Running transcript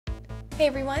Hey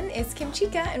everyone, it's Kim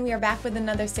Chica and we are back with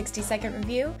another 60-second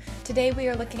review. Today we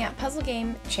are looking at puzzle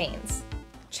game Chains.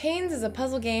 Chains is a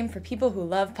puzzle game for people who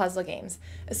love puzzle games,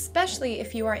 especially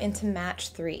if you are into match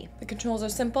 3. The controls are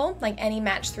simple. Like any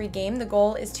match 3 game, the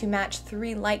goal is to match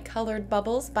 3 light-colored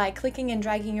bubbles by clicking and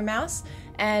dragging your mouse,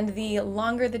 and the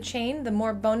longer the chain, the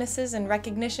more bonuses and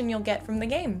recognition you'll get from the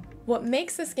game. What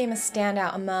makes this game a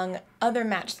standout among other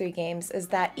match 3 games is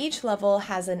that each level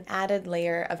has an added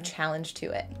layer of challenge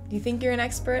to it. Do you think you're an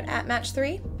expert at match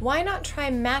 3? Why not try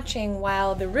matching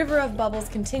while the river of bubbles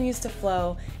continues to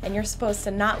flow and you're supposed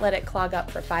to not let it clog up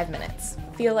for 5 minutes?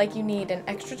 Feel like you need an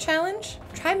extra challenge?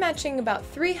 Try matching about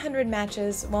 300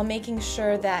 matches while making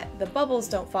sure that the bubbles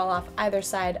don't fall off either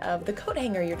side of the coat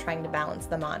hanger you're trying to balance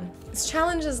them on. It's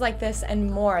challenges like this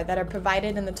and more that are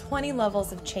provided in the 20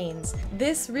 levels of Chains.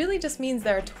 This really just means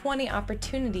there are 20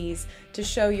 opportunities to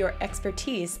show your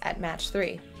expertise at match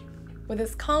 3. With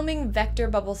its calming vector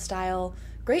bubble style,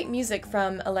 great music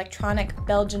from electronic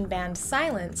Belgian band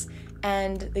Silence,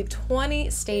 and the 20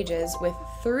 stages with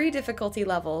 3 difficulty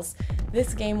levels,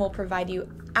 this game will provide you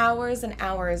hours and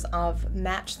hours of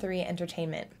match 3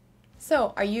 entertainment.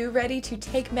 So, are you ready to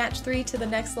take match 3 to the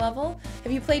next level?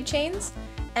 Have you played Chains?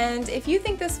 And if you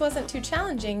think this wasn't too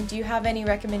challenging, do you have any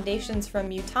recommendations from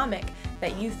UTOMIK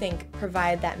that you think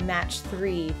provide that match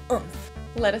 3 oomph?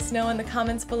 Let us know in the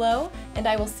comments below, and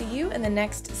I will see you in the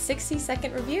next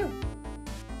 60-second review.